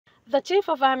The Chief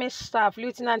of Army Staff,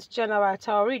 Lieutenant General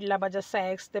Taoreed Lagbaja,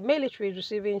 says the military is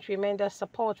receiving tremendous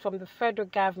support from the federal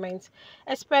government,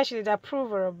 especially the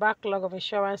approval of backlog of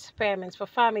insurance payments for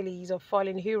families of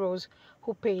fallen heroes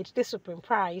who paid the supreme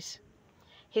price.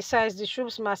 He says the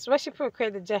troops must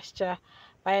reciprocate the gesture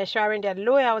by ensuring their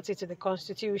loyalty to the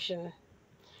Constitution.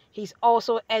 He's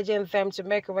also urging them to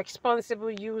make a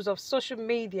responsible use of social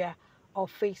media or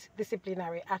face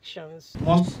disciplinary actions.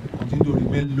 Must continue to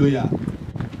remain loyal.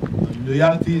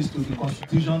 Loyalty is to the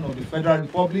Constitution of the Federal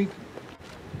Republic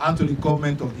and to the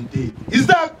government of the day. Is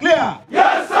that clear?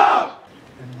 Yes, sir!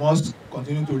 We must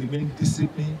continue to remain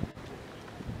disciplined.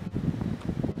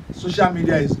 Social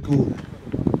media is good.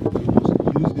 We must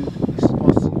use it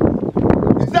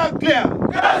responsibly. Is that clear?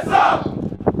 Yes, sir!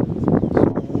 So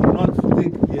we will not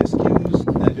take the excuse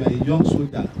that you are a young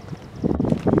soldier.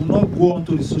 We will not go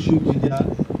onto the social media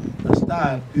and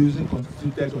start abusing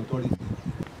constituted authority.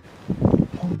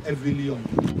 Heavily on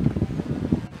you.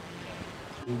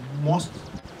 You must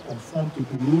conform to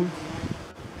the rules,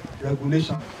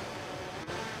 regulations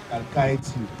that guide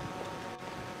you.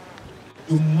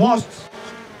 You must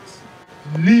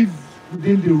live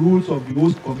within the rules of the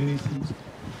host communities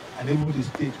and even the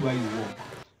state where you work.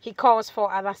 He calls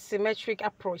for an asymmetric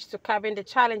approach to curbing the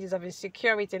challenges of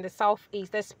insecurity in the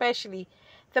southeast, especially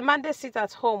the mandate sit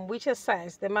at home, which he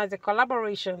says demands the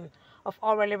collaboration of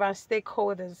all relevant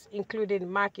stakeholders, including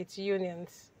market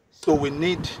unions. So we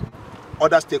need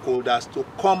other stakeholders to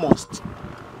come on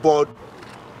board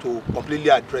to completely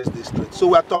address this threat. So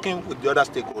we are talking with the other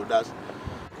stakeholders.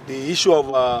 The issue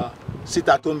of sit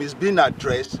at home is being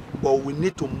addressed, but we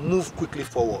need to move quickly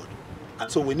forward.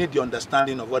 And so we need the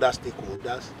understanding of other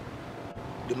stakeholders,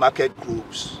 the market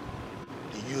groups,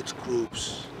 the youth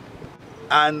groups,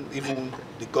 and even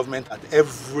the government at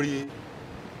every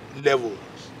level.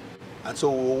 And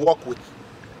so we will work with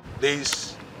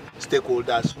these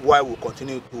stakeholders while we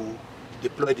continue to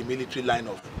deploy the military line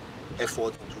of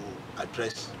effort to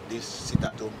address this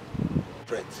sit-at-home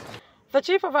threat. The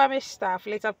Chief of Army Staff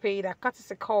later paid a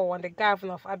courtesy call on the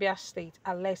Governor of Abia State,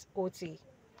 Otti.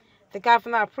 The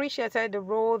governor appreciated the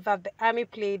role that the army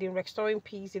played in restoring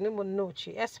peace in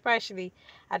Umunochi, especially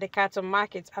at the cattle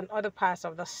markets and other parts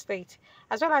of the state,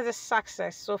 as well as the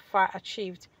success so far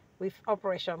achieved with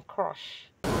Operation Crush.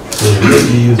 So let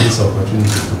me use this opportunity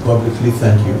to publicly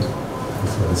thank you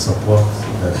for the support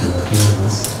that you are giving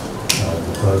us,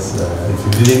 because if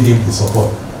you didn't give the support,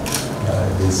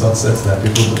 the success that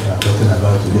people are talking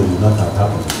about today would not have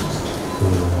happened. So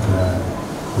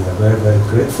we are very, very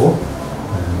grateful.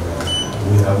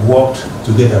 We have worked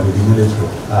together with the military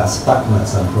as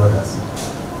partners and brothers.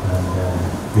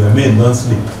 And your men don't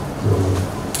sleep. So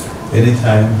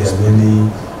anytime there's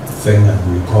anything and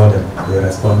we call them, they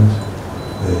respond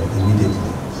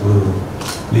immediately. So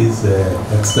please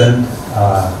extend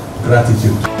our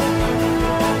gratitude.